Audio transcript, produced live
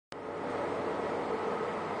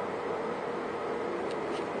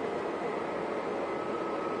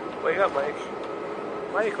Wake up, Mike.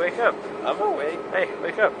 Mike, wake up. I'm awake. Hey,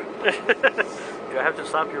 wake up. Do I have to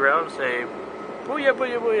slap you around and say, booyah,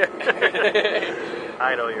 booyah, booyah?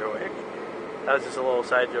 I know you're awake. That was just a little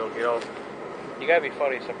side joke, you know. You gotta be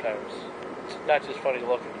funny sometimes. It's not just funny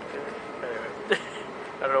looking. Anyway,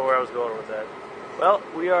 I don't know where I was going with that. Well,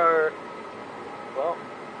 we are,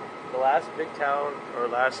 the last big town, or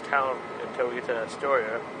last town until we get to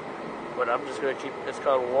Astoria. But I'm just gonna keep, it's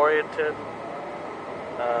called Warrenton.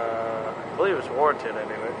 I believe it's Warrenton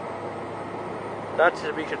anyway. Not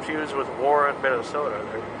to be confused with Warren, Minnesota,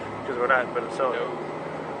 because we're not in Minnesota. No.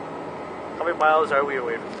 How many miles are we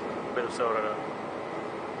away from Minnesota now?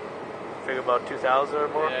 I think about 2,000 or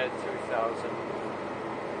more? Yeah, 2,000.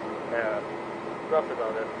 Yeah, roughly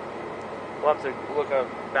about it. We'll have to look on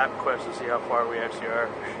MapQuest to see how far we actually are.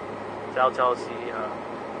 That'll tell us the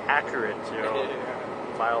accurate,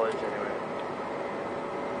 mileage anyway.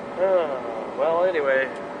 Well, anyway,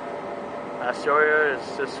 Astoria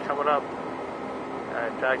is just coming up.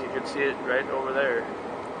 In fact, you can see it right over there.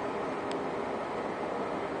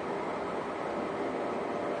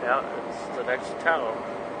 Yeah, it's the next town.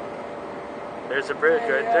 There's a bridge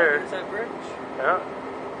right there. There's that bridge. Yeah.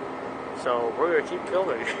 So we're going to keep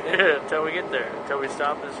filming until we get there, until we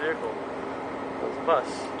stop this vehicle. There's a bus.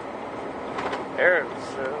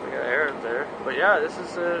 Errands. We got errands there. But yeah, this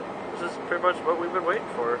is pretty much what we've been waiting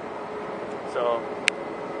for. So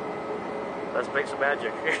let's make some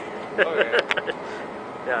magic. Oh, yeah.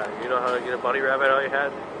 Yeah, you know how to get a bunny rabbit out of your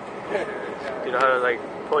head? You know how to like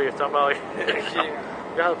pull your thumb out? You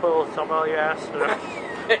know how to pull a thumb out of your ass?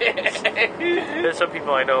 There's some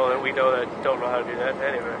people I know that we know that don't know how to do that.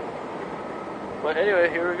 Anyway. But anyway,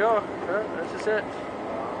 here we go. This is it.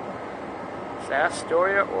 It's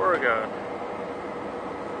Astoria, Oregon.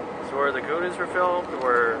 It's where the Goonies were filmed,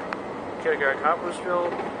 where Kindergarten Cop was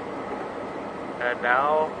filmed, and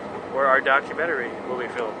now where our documentary will be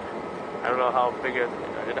filmed. I don't know how big in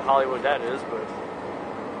Hollywood that is, but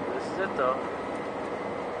this is it though.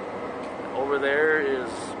 Over there is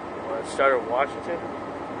the start of Washington.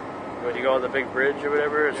 When you go on the big bridge or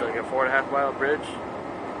whatever, it's like a 4.5 mile bridge.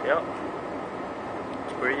 Yep.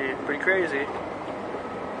 It's pretty crazy.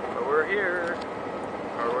 But we're here.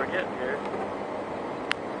 Or we're getting here.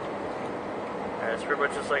 And it's pretty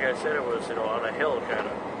much just like I said it was, on a hill kind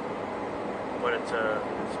of. But it's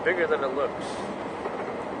bigger than it looks.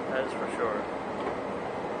 That is for sure.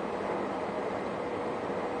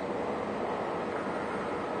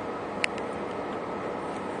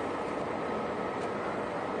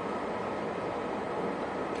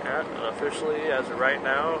 Yeah, and officially, as of right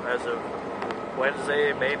now, as of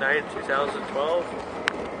Wednesday, May 9th, 2012,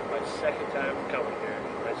 my second time coming here.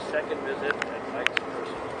 My second visit and Mike's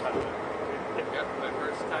first time. Yep, my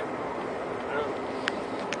first time.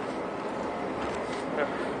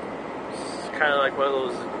 It's kind of like one of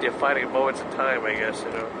those defining moments in time, I guess,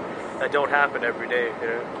 that don't happen every day,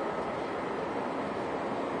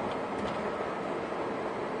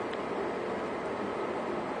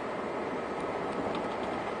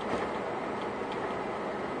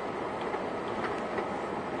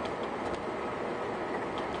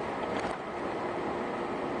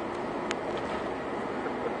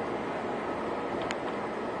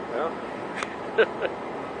 Well,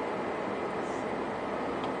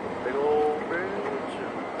 big old bridge.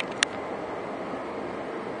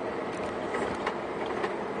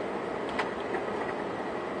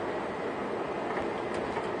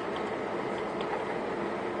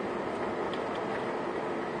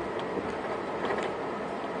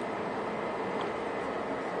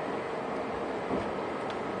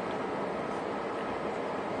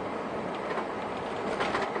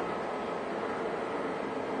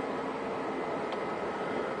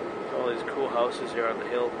 All these cool houses here on the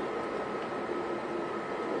hill.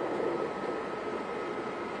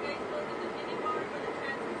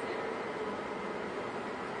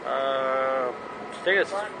 I think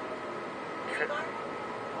it's.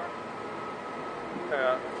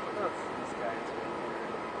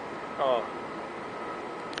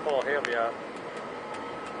 Oh, him, yeah.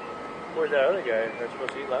 Where's that other guy? They're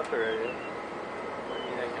supposed to eat left already. You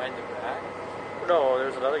that guy in the back? No,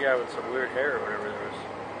 there's another guy with some weird hair or whatever there was.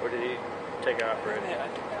 Or did he take off already? I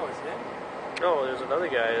think that was him. No, there's another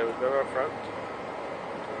guy that was never up front.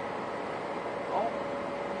 Oh.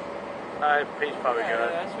 He's probably Yeah, got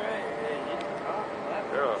it. that's right. He didn't talk.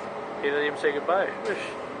 No, he didn't even say goodbye.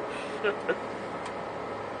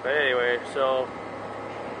 But anyway, so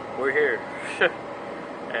we're here.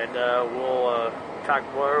 And we'll talk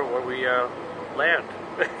more when we land.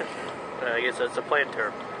 I guess that's a plane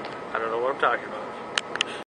term. I don't know what I'm talking about.